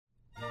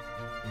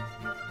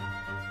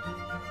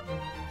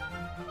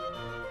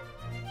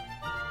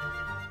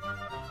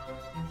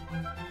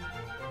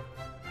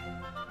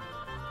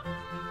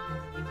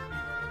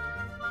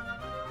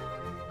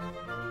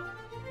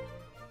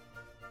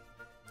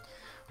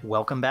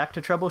Welcome back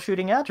to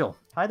Troubleshooting Agile.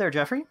 Hi there,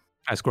 Jeffrey.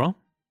 Hi, Squirrel.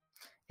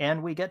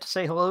 And we get to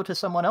say hello to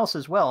someone else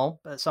as well,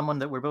 someone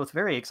that we're both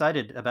very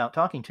excited about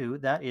talking to.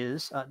 That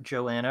is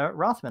Joanna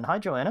Rothman. Hi,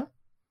 Joanna.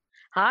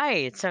 Hi,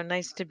 it's so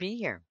nice to be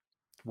here.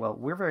 Well,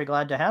 we're very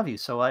glad to have you.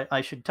 So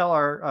I should tell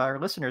our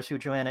listeners who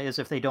Joanna is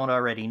if they don't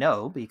already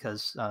know,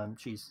 because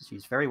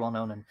she's very well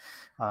known, and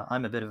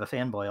I'm a bit of a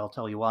fanboy. I'll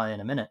tell you why in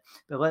a minute.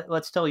 But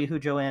let's tell you who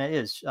Joanna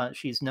is.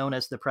 She's known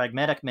as the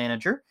Pragmatic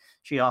Manager.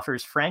 She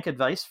offers frank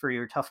advice for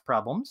your tough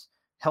problems,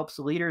 helps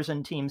leaders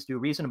and teams do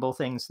reasonable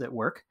things that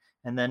work,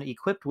 and then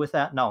equipped with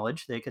that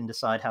knowledge, they can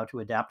decide how to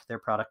adapt their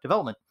product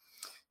development.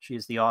 She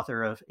is the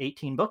author of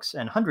 18 books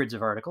and hundreds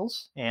of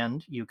articles,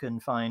 and you can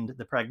find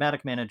The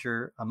Pragmatic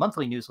Manager, a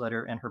monthly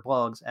newsletter, and her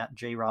blogs at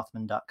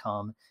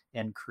jrothman.com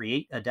and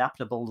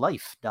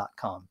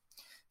createadaptablelife.com.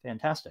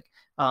 Fantastic.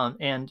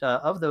 And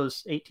of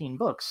those 18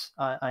 books,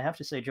 I have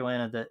to say,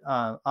 Joanna, that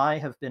I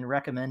have been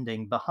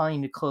recommending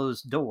Behind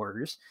Closed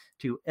Doors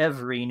to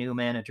every new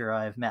manager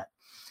I've met.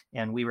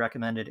 And we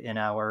recommend it in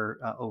our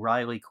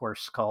O'Reilly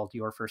course called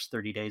Your First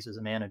 30 Days as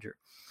a Manager.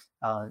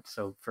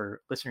 So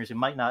for listeners who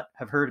might not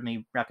have heard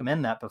me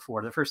recommend that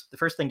before, the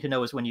first thing to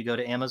know is when you go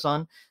to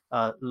Amazon,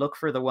 look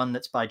for the one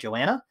that's by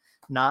Joanna,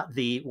 not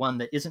the one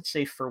that isn't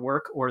safe for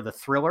work or the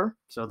thriller.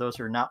 So those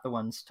are not the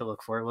ones to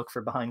look for. Look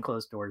for Behind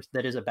Closed Doors.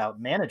 That is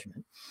about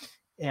management.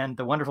 And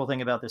the wonderful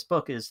thing about this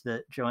book is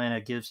that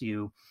Joanna gives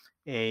you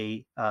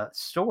a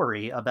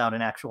story about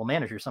an actual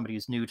manager, somebody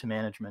who's new to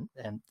management,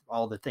 and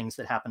all the things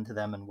that happen to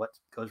them and what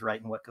goes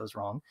right and what goes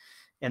wrong.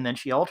 And then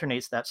she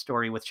alternates that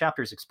story with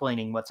chapters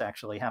explaining what's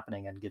actually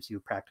happening and gives you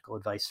practical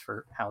advice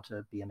for how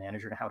to be a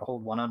manager and how to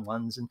hold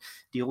one-on-ones and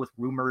deal with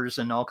rumors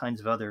and all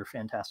kinds of other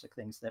fantastic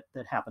things that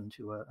happen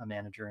to a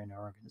manager in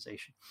our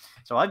organization.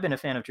 So I've been a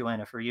fan of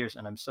Joanna for years,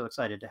 and I'm so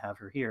excited to have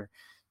her here.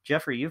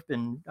 Jeffrey, you've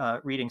been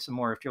reading some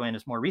more of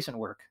Joanna's more recent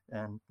work,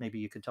 and maybe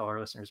you could tell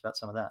our listeners about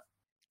some of that.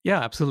 Yeah,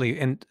 absolutely.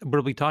 And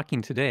we'll be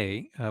talking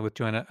today with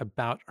Joanna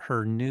about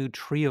her new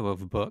trio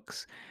of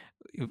books.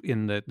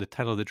 In the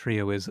title of the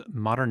trio is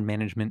Modern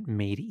Management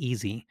Made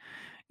Easy.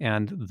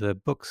 And the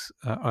books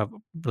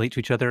relate to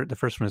each other. The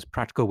first one is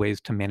Practical Ways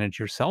to Manage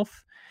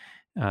Yourself.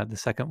 The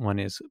second one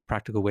is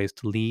Practical Ways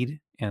to Lead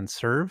and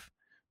Serve,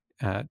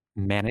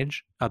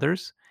 Manage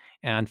Others.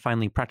 And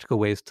finally, Practical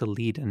Ways to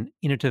Lead an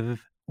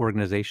Innovative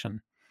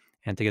Organization.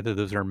 And together,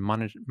 those are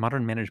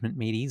modern management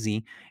made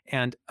easy.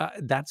 And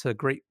that's a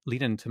great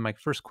lead into my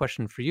first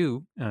question for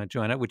you,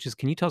 Joanna, which is,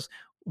 can you tell us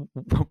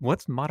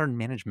what's modern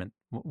management?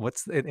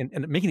 What's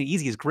and making it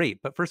easy is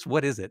great, but first,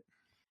 what is it?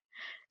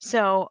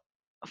 So,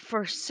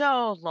 for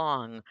so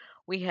long,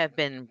 we have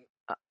been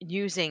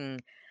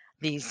using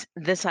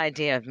this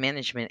idea of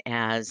management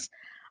as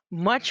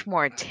much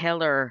more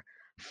tailor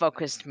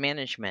focused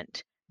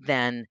management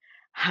than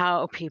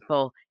how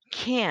people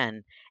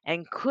can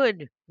and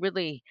could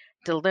really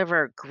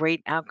deliver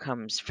great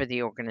outcomes for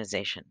the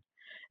organization.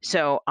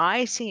 So,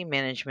 I see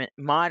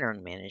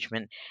modern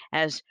management,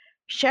 as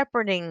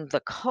shepherding the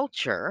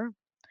culture,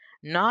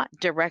 not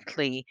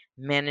directly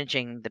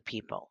managing the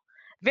people.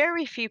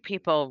 Very few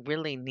people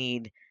really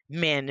need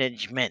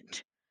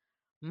management.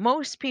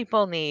 Most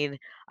people need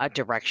a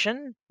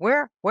direction.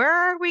 Where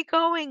are we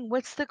going?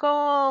 What's the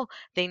goal?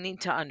 They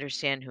need to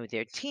understand who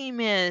their team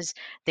is.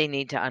 They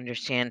need to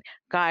understand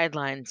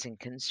guidelines and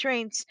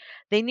constraints.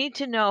 They need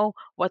to know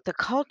what the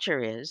culture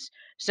is.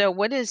 So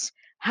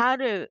how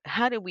do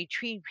we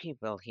treat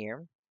people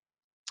here?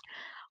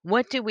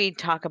 What do we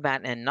talk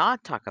about and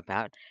not talk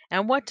about?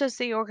 And what does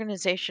the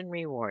organization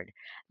reward?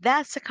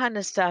 That's the kind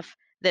of stuff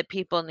that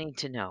people need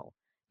to know.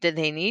 Do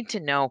they need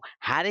to know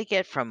how to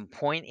get from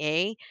point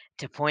A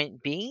to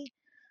point B?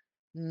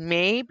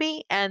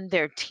 Maybe, and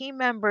their team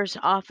members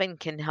often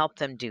can help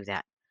them do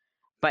that.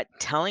 But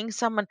telling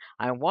someone,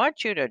 I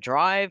want you to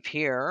drive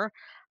here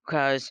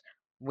because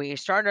we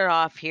started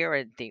off here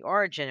at the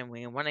origin and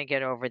we want to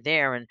get over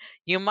there, and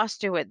you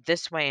must do it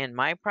this way in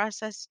my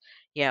process.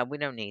 Yeah, we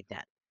don't need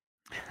that.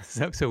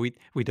 So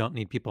we don't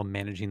need people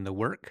managing the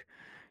work.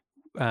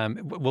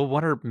 Well,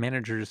 what are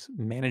managers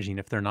managing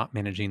if they're not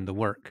managing the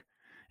work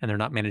and they're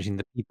not managing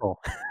the people?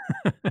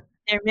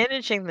 They're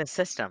managing the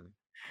system.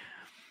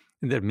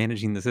 They're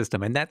managing the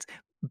system, and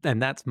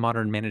that's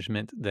modern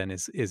management. Then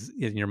is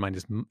in your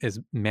mind is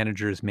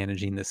managers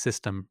managing the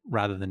system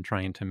rather than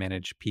trying to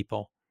manage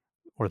people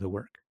or the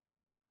work.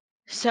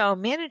 So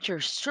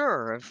managers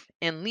serve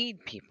and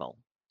lead people.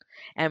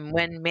 And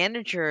when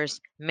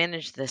managers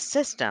manage the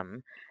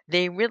system,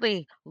 they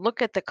really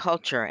look at the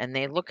culture and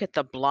they look at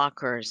the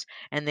blockers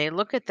and they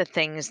look at the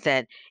things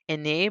that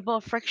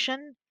enable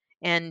friction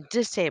and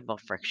disable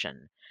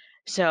friction.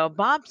 So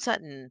Bob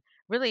Sutton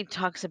really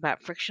talks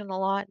about friction a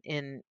lot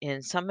in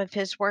some of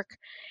his work.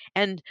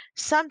 And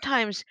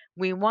sometimes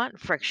we want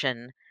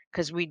friction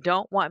because we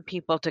don't want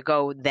people to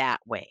go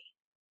that way.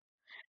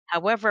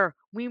 However,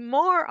 we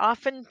more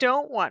often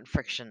don't want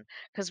friction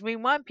because we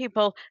want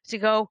people to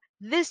go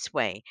this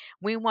way.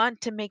 We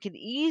want to make it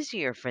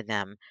easier for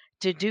them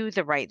to do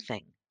the right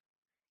thing.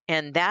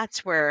 And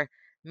that's where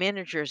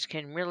managers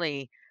can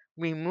really,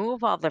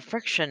 remove all the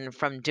friction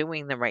from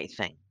doing the right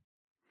thing.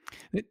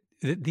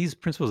 These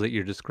principles that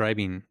you're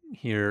describing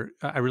here,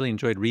 I really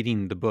enjoyed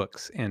reading the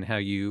books and how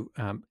you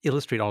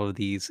illustrate all of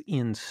these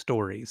in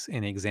stories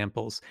and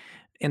examples.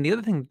 And the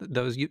other thing,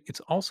 though, is it's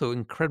also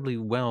incredibly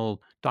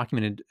well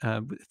documented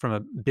from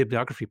a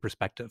bibliography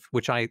perspective,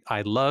 which I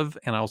love,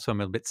 and also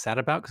I'm a bit sad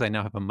about because I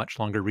now have a much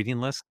longer reading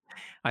list.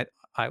 I,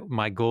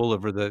 my goal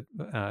over the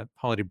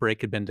holiday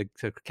break had been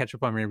to catch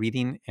up on my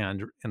reading,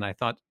 and I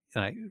thought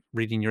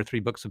reading your 3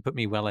 books would put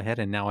me well ahead,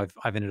 and now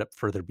I've ended up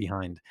further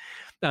behind.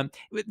 But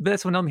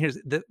that's one element here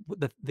is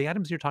the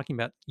items you're talking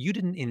about. You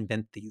didn't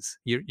invent these.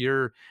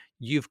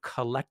 You've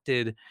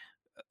collected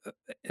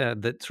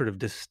that sort of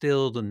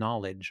distilled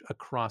knowledge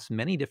across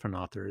many different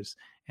authors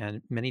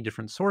and many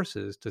different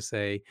sources to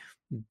say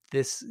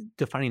this,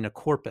 defining a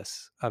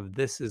corpus of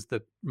this is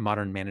the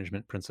modern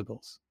management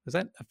principles. Is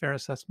that a fair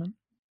assessment?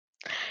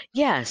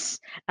 Yes,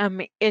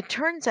 it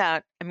turns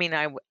out, I mean,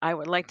 I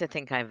would like to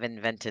think I've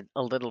invented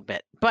a little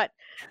bit, but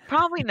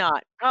probably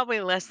not,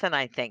 probably less than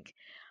I think.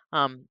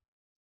 Um,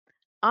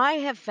 I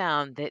have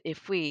found that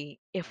if we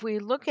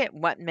look at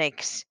what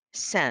makes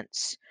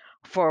sense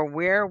for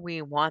where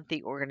we want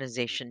the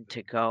organization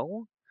to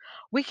go,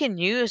 we can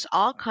use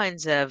all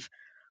kinds of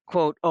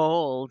quote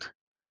old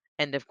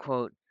end of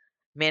quote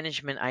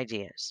management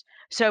ideas.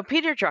 So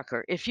Peter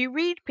Drucker, if you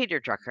read Peter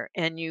Drucker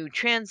and you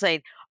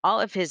translate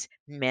all of his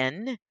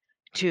men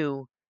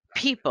to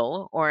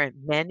people or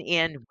men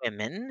and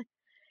women,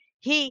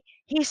 he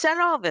said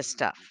all this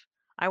stuff.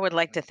 I would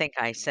like to think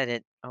I said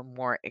it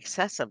more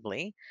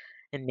accessibly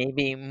and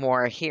maybe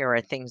more here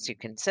are things you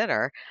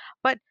consider.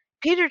 But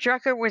Peter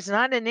Drucker was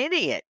not an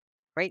idiot,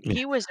 right? Yeah.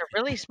 He was a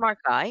really smart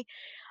guy,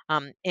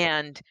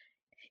 and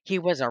he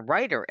was a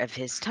writer of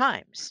his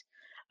times,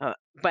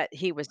 but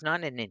he was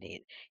not an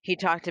idiot. He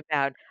talked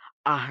about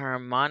a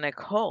harmonic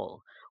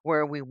whole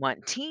where we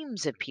want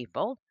teams of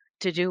people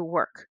to do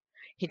work.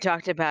 He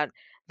talked about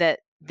that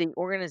the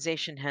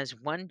organization has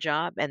one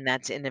job, and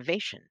that's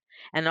innovation,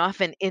 and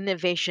often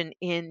innovation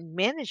in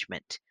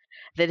management.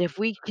 That if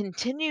we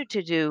continue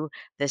to do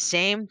the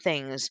same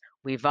things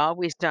we've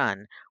always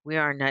done, we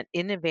are not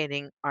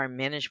innovating our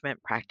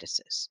management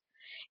practices.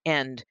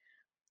 And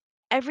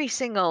every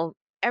single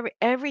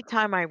every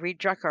time I read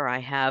Drucker, I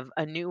have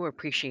a new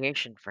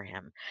appreciation for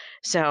him.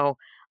 So,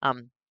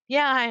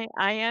 yeah,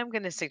 I am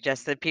going to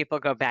suggest that people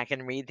go back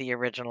and read the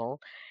original.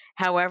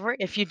 However,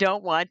 if you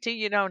don't want to,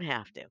 you don't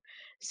have to.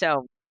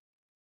 So,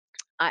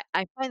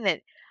 I find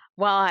that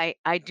while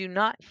I do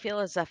not feel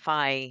as if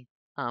I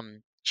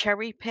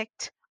cherry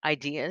picked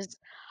ideas,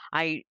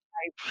 I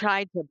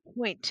tried to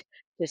point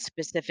to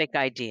specific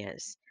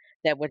ideas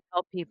that would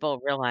help people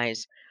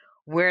realize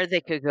where they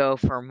could go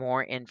for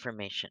more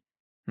information.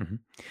 Mhm.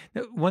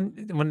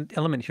 One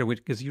element here, which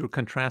because you were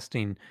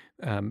contrasting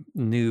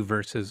new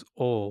versus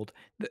old,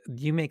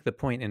 you make the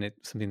point, and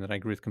it's something that I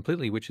agree with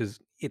completely, which is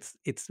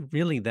it's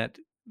really that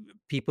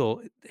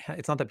people.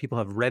 It's not that people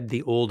have read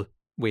the old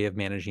way of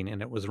managing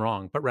and it was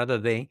wrong, but rather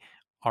they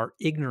are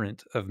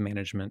ignorant of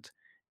management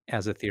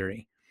as a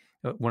theory.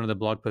 One of the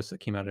blog posts that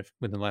came out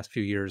within the last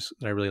few years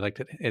that I really liked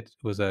it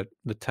was the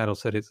title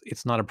said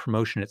it's not a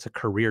promotion, it's a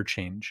career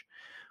change.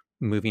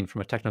 Moving from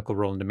a technical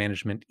role into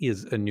management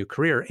is a new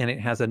career, and it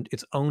has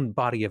its own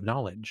body of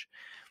knowledge.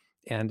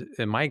 And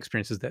in my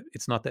experience is that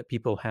it's not that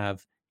people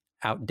have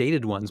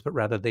outdated ones, but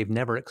rather they've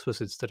never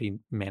explicitly studied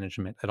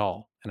management at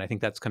all. And I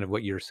think that's kind of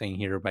what you're saying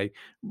here by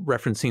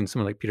referencing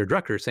someone like Peter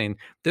Drucker saying,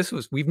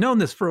 we've known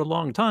this for a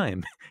long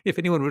time. If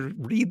anyone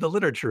would read the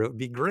literature, it would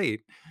be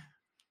great.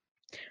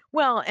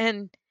 Well,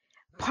 and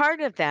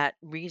part of that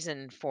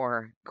reason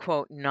for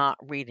quote not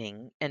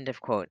reading end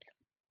of quote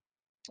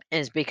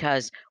is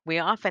because we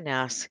often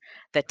ask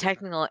the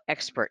technical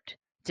expert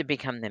to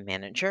become the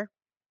manager.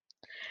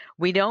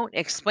 We don't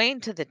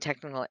explain to the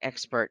technical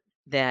expert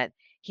that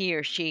he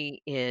or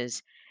she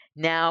is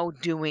now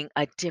doing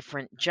a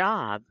different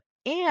job.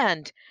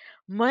 And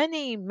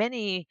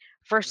many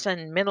first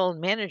and middle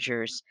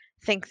managers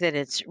think that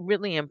it's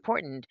really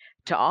important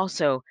to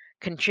also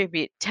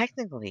contribute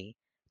technically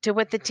to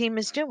what the team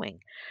is doing.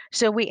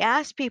 So we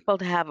ask people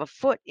to have a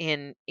foot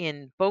in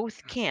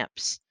both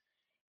camps.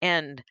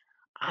 And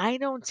I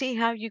don't see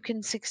how you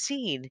can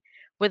succeed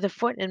with a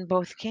foot in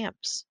both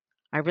camps.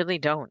 I really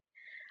don't.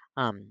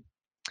 Um,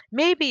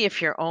 Maybe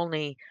if you're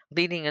only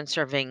leading and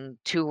serving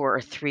 2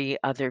 or 3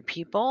 other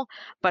people,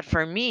 but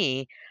for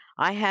me,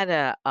 I had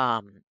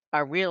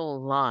a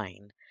real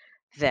line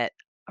that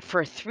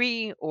for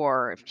 3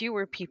 or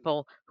fewer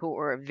people who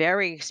were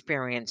very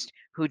experienced,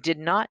 who did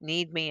not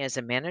need me as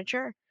a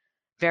manager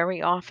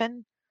very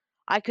often,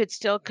 I could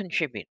still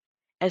contribute.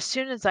 As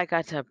soon as I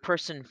got to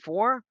person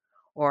 4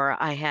 or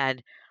I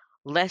had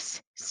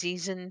less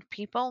seasoned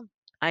people,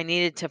 I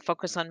needed to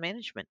focus on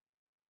management.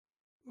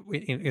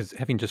 Is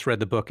having just read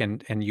the book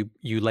and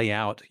you lay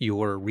out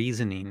your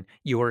reasoning,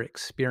 your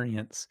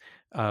experience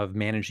of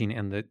managing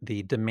and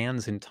the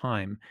demands in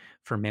time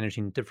for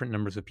managing different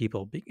numbers of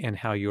people and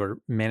how your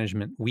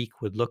management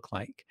week would look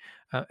like.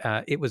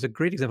 It was a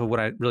great example of what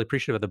I really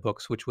appreciated about the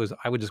books, which was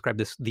I would describe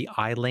this the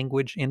I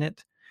language in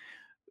it.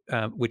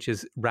 which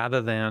is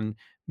rather than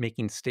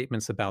making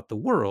statements about the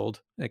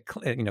world,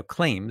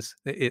 claims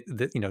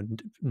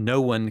that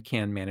no one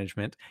can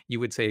management. You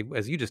would say,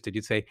 as you just did,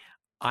 you'd say,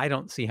 I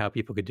don't see how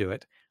people could do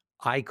it.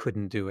 I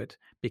couldn't do it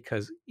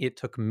because it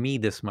took me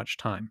this much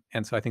time.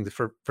 And so I think that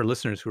for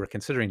listeners who are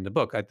considering the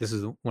book, this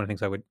is one of the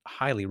things I would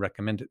highly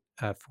recommend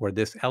for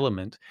this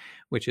element,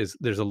 which is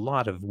there's a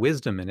lot of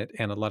wisdom in it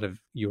and a lot of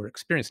your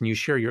experience, and you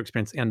share your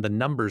experience and the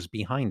numbers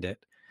behind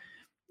it.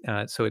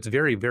 So it's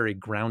very, very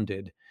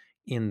grounded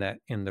in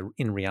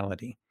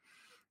reality.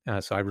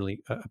 So I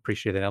really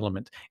appreciate that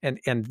element,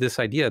 and this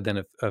idea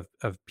then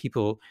of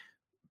people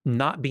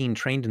not being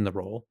trained in the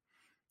role,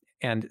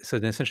 and so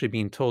then essentially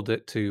being told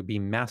to be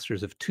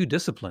masters of two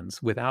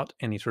disciplines without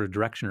any sort of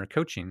direction or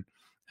coaching.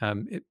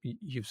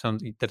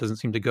 That doesn't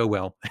seem to go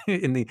well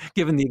given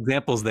the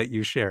examples that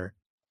you share.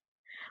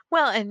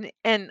 Well,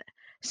 and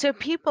so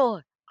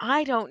people,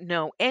 I don't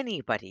know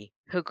anybody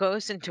who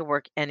goes into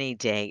work any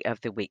day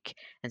of the week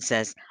and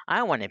says,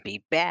 "I want to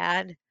be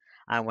bad.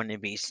 I want to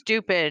be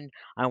stupid.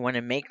 I want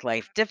to make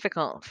life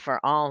difficult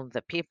for all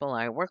the people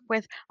I work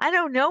with." I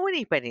don't know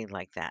anybody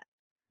like that.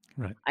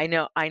 Right. I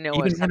know of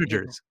Even some people.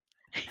 managers.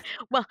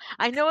 Well,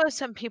 I know of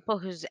some people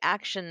whose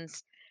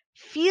actions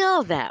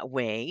feel that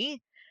way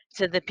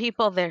to the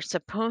people they're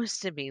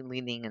supposed to be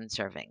leading and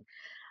serving.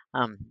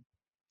 Um,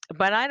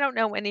 but I don't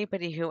know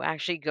anybody who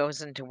actually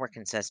goes into work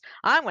and says,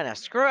 "I'm gonna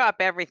screw up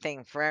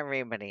everything for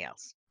everybody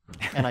else."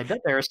 And I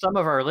bet there are some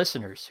of our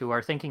listeners who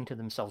are thinking to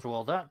themselves,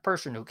 well, that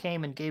person who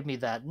came and gave me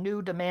that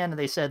new demand, and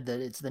they said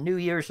that it's the new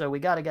year, so we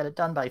got to get it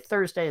done by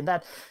Thursday. And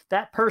that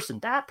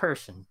person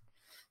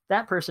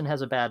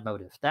has a bad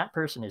motive. That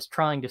person is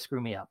trying to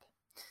screw me up.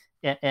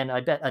 And I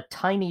bet a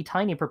tiny,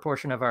 tiny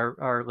proportion of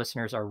our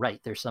listeners are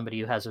right. There's somebody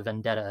who has a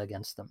vendetta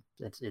against them.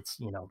 It's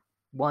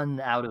one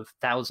out of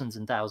thousands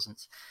and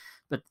thousands.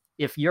 But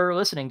if you're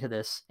listening to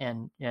this,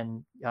 and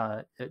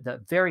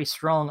the very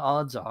strong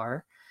odds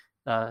are,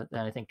 and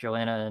I think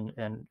Joanna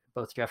and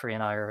both Jeffrey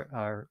and I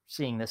are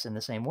seeing this in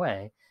the same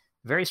way.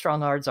 Very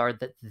strong odds are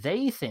that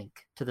they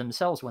think to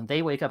themselves when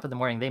they wake up in the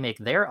morning, they make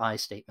their I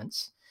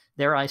statements.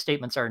 Their I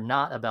statements are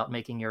not about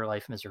making your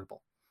life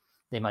miserable.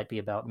 They might be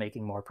about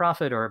making more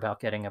profit, or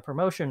about getting a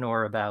promotion,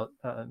 or about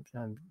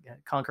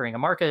conquering a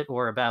market,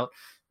 or about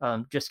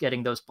just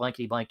getting those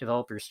blankety blank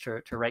developers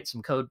to write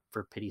some code,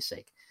 for pity's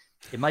sake.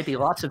 It might be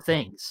lots of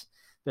things,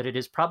 but it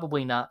is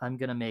probably not, I'm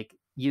going to make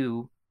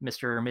you,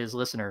 Mr. or Ms.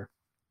 Listener,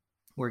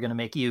 we're going to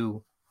make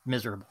you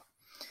miserable.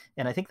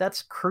 And I think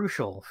that's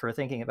crucial for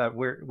thinking about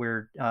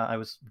I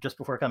was, just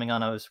before coming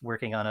on, I was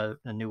working on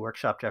a new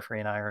workshop Jeffrey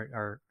and I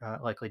are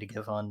likely to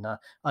give on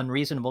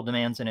unreasonable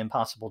demands and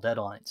impossible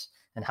deadlines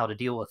and how to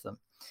deal with them.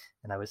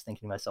 And I was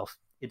thinking to myself,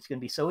 it's going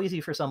to be so easy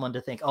for someone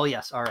to think, oh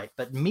yes, all right,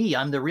 but me,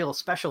 I'm the real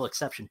special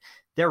exception.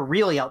 They're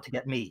really out to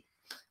get me.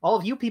 All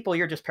of you people,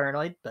 you're just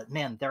paranoid, but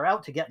man, they're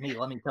out to get me,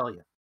 let me tell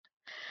you.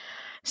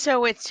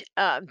 So it's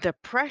the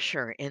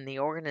pressure in the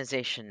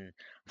organization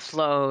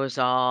flows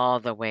all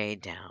the way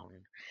down,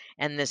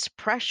 and this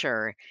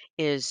pressure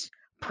is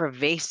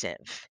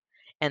pervasive.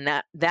 And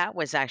that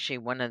was actually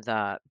one of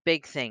the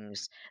big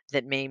things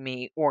that made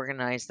me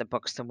organize the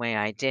books the way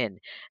I did.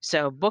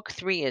 So book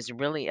 3 is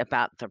really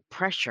about the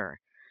pressure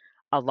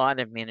a lot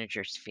of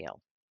managers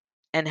feel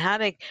and how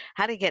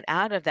to get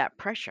out of that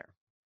pressure.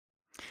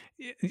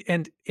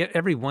 And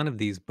every one of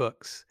these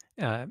books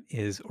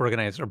is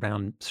organized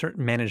around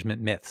certain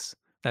management myths.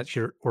 That's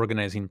your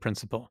organizing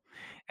principle.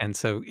 And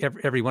so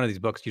every one of these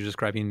books, you're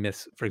describing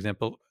myths, for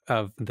example,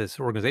 of this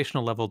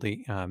organizational level,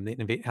 how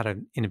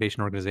to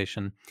innovation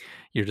organization.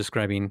 You're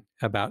describing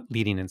about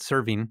leading and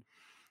serving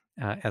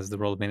as the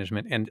role of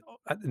management. And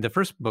the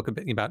first book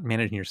about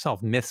managing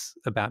yourself, myths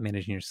about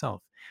managing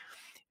yourself.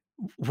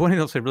 One of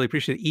those I really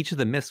appreciate, each of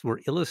the myths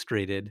were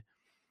illustrated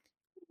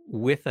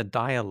with a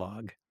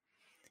dialogue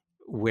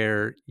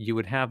where you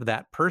would have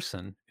that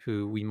person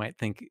who we might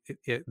think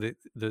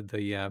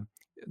the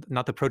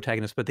not the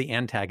protagonist but the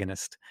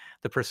antagonist,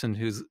 the person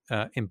who's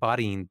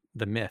embodying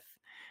the myth.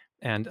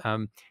 And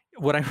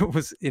what I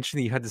was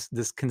interesting, you had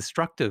this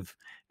constructive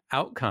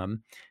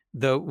outcome,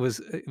 though it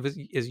was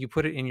as you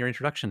put it in your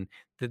introduction,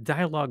 the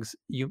dialogues,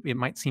 it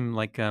might seem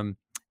like it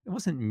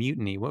wasn't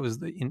mutiny. What was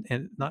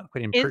not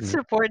quite impertinent?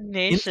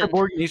 Insubordination.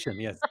 Insubordination,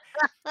 yes.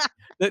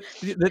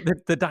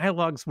 The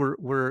dialogues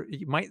were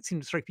you might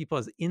seem to strike people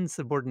as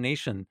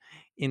insubordination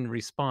in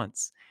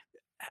response.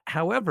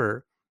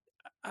 However,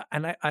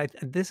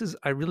 this is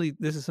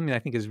something I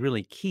think is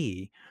really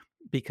key,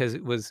 because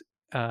it was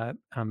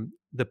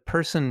the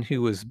person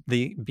who was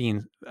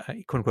being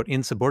quote unquote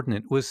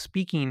insubordinate was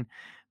speaking,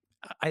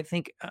 I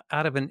think,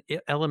 out of an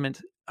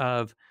element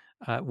of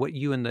what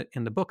you in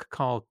the book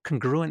call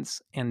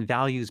congruence and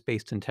values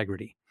based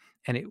integrity,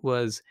 and it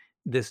was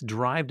this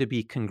drive to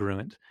be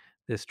congruent,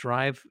 this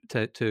drive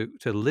to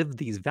live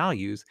these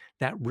values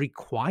that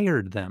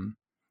required them,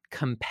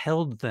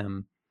 compelled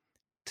them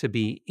to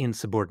be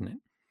insubordinate.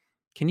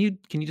 Can you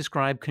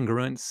describe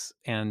congruence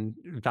and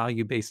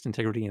value-based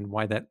integrity and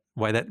why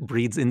that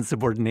breeds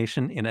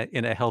insubordination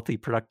in a healthy,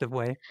 productive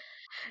way?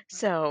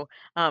 So,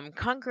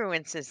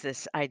 congruence is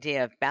this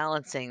idea of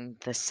balancing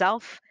the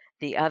self,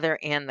 the other,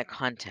 and the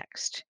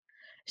context.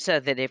 So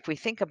that if we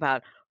think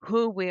about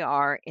who we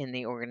are in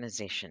the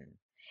organization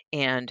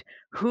and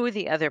who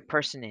the other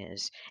person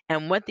is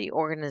and what the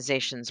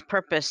organization's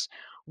purpose,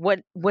 what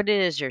it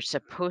is you're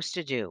supposed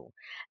to do,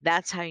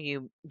 that's how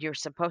you're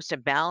supposed to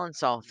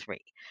balance all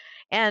three.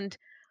 And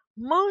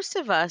most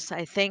of us,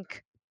 I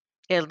think,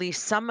 at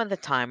least some of the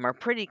time are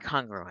pretty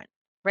congruent,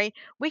 right?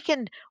 We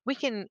can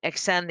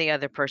extend the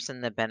other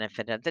person the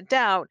benefit of the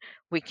doubt.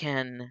 We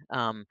can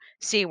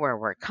see where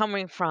we're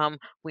coming from.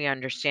 We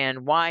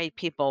understand why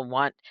people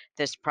want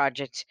this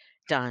project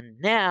done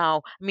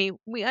now. I mean,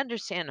 we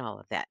understand all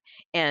of that.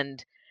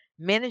 And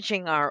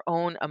managing our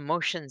own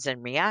emotions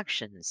and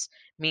reactions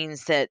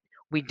means that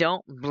we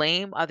don't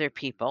blame other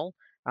people.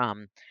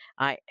 um,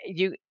 I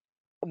you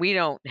we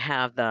don't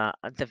have the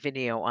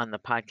video on the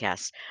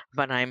podcast,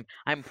 but I'm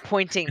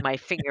pointing my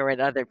finger at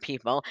other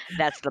people.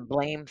 That's the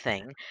blame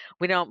thing.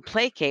 We don't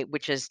placate,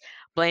 which is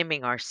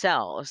blaming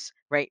ourselves,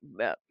 right?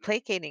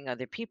 Placating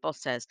other people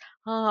says,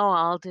 "Oh,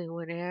 I'll do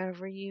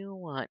whatever you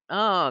want."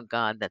 Oh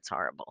God, that's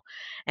horrible.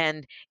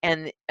 And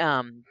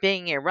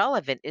being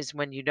irrelevant is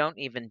when you don't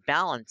even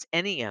balance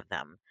any of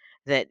them.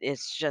 That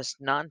it's just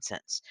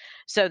nonsense.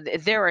 So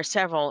there are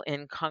several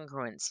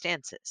incongruent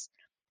stances.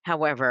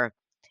 However,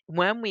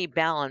 when we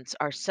balance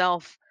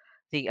ourself,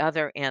 the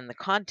other, and the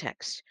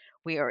context,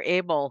 we are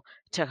able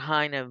to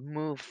kind of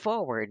move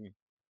forward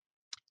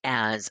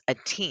as a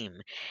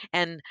team.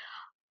 And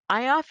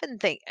I often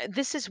think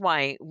this is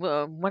why,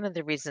 well, one of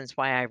the reasons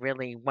why I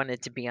really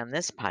wanted to be on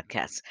this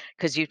podcast,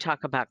 because you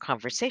talk about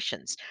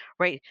conversations,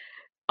 right?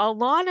 A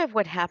lot of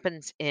what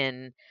happens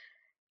in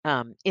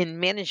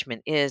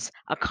management is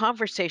a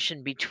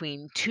conversation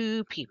between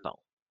two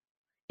people.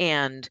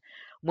 And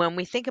when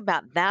we think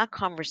about that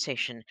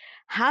conversation,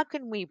 how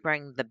can we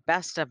bring the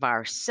best of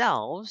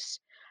ourselves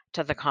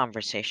to the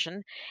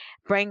conversation,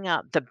 bring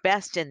out the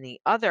best in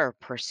the other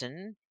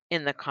person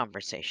in the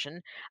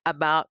conversation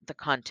about the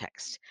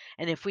context?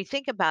 And if we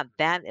think about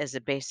that as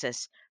a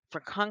basis for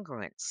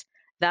congruence,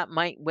 that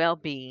might well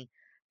be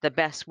the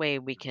best way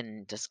we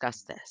can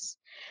discuss this.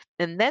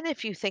 And then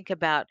if you think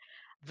about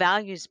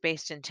values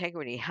based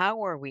integrity,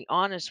 how are we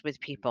honest with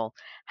people?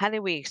 How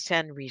do we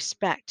extend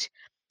respect?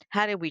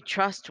 How do we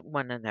trust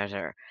one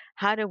another?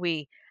 How do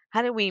we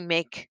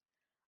make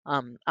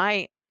um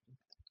I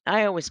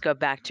I always go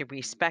back to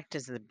respect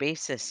as the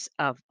basis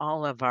of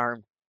all of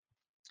our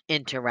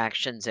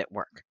interactions at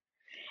work.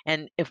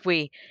 And if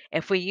we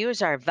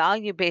use our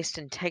value-based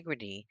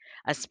integrity,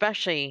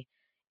 especially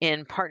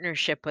in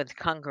partnership with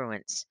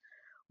congruence,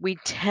 we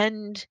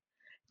tend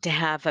to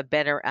have a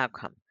better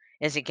outcome.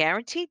 Is it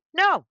guaranteed?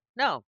 No,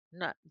 no,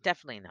 not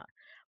definitely not.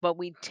 But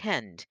we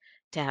tend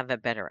to have a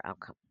better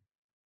outcome.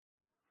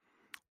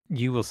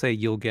 You will say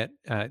you'll get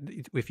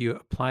if you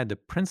apply the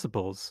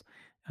principles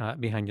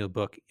behind your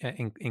book,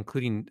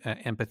 including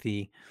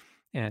empathy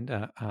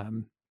and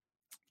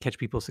catch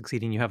people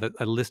succeeding. You have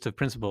a list of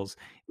principles.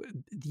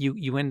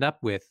 You end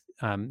up with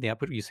the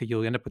output. You say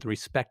you'll end up with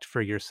respect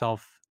for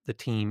yourself, the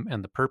team,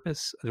 and the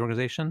purpose of the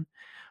organization,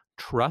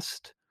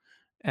 trust,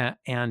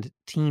 and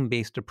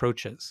team-based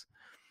approaches.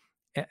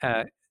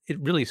 Uh, it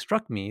really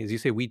struck me, as you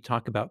say, we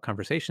talk about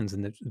conversations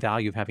and the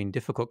value of having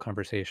difficult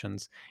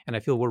conversations, and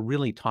I feel we're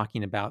really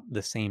talking about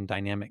the same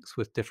dynamics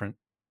with different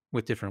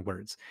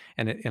words.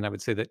 And I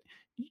would say that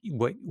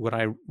what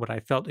I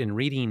felt in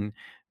reading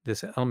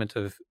this element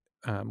of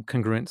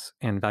congruence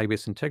and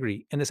value-based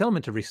integrity, and this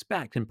element of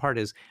respect, in part,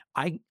 is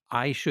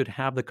I should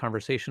have the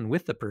conversation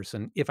with the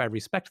person if I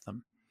respect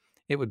them.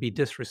 It would be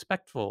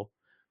disrespectful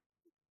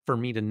for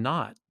me to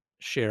not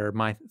share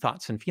my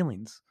thoughts and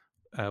feelings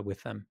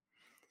with them,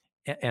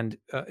 and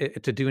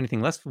to do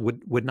anything less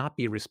would not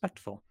be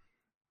respectful.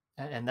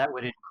 And that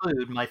would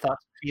include my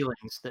thoughts and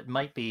feelings that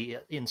might be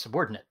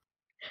insubordinate.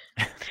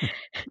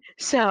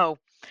 So,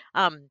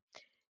 um,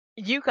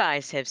 you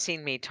guys have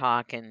seen me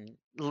talk and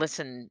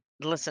listen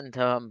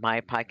to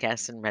my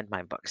podcasts and read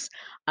my books.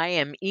 I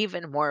am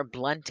even more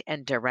blunt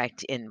and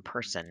direct in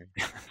person.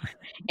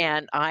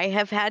 And I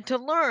have had to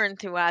learn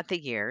throughout the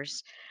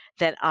years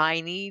that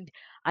I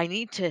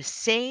need to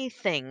say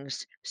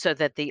things so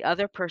that the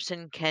other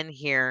person can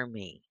hear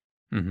me.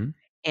 Hmm.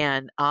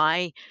 And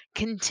I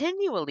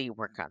continually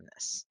work on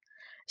this.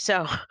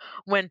 So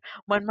when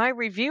my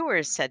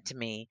reviewers said to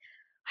me,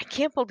 "I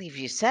can't believe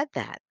you said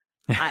that."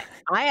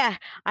 I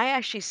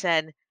actually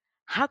said,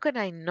 "How could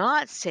I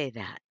not say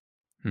that?"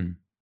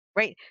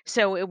 Right?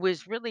 So it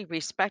was really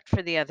respect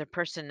for the other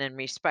person and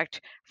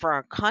respect for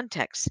our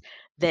context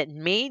that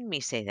made me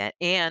say that.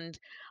 And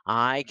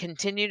I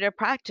continue to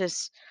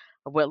practice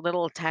what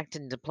little tact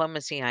and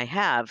diplomacy I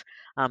have,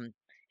 um,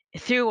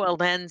 through a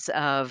lens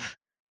of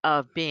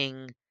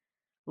being,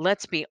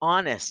 let's be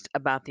honest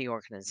about the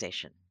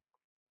organization.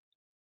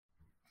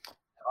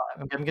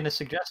 I'm going to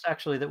suggest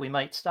actually that we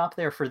might stop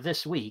there for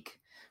this week,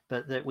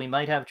 but that we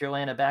might have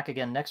Joanna back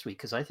again next week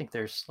because I think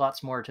there's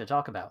lots more to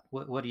talk about.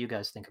 What do you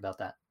guys think about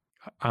that?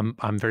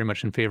 I'm very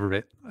much in favor of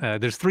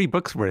it. There's 3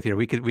 books worth here.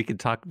 We could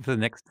talk for the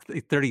next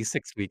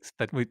 36 weeks,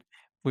 but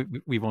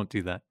we won't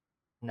do that.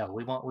 No,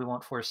 we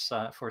won't force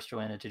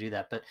Joanna to do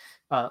that. But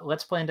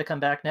let's plan to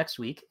come back next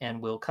week,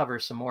 and we'll cover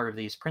some more of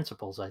these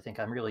principles. I think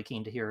I'm really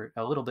keen to hear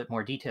a little bit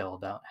more detail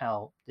about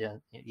how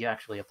you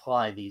actually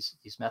apply these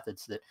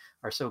methods that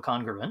are so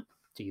congruent,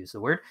 to use the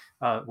word,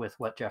 with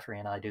what Jeffrey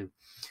and I do.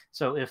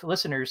 So if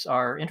listeners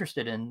are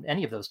interested in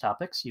any of those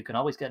topics, you can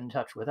always get in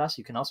touch with us.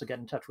 You can also get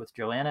in touch with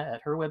Joanna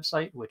at her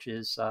website, which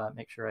is,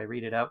 make sure I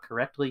read it out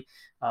correctly,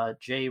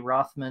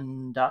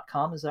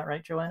 jrothman.com. Is that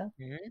right, Joanna?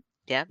 Mm-hmm.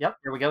 Yeah. Yep,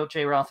 there we go,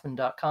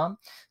 jrothman.com.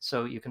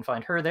 So you can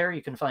find her there.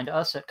 You can find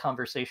us at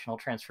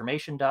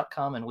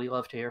conversationaltransformation.com, and we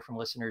love to hear from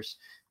listeners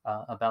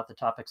about the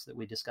topics that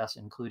we discuss,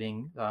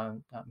 including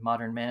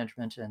modern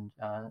management and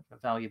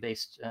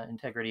value-based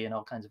integrity and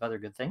all kinds of other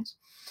good things.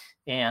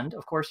 And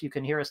of course, you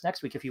can hear us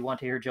next week if you want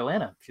to hear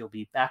Joanna. She'll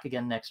be back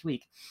again next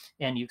week.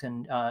 And you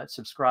can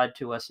subscribe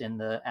to us in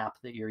the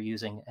app that you're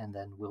using, and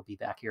then we'll be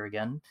back here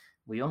again.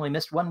 We only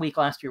missed 1 week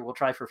last year. We'll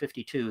try for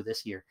 52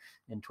 this year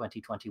in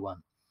 2021.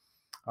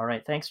 All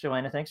right. Thanks,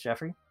 Joanna. Thanks,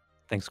 Jeffrey.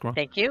 Thanks, Squirrel.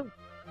 Thank you.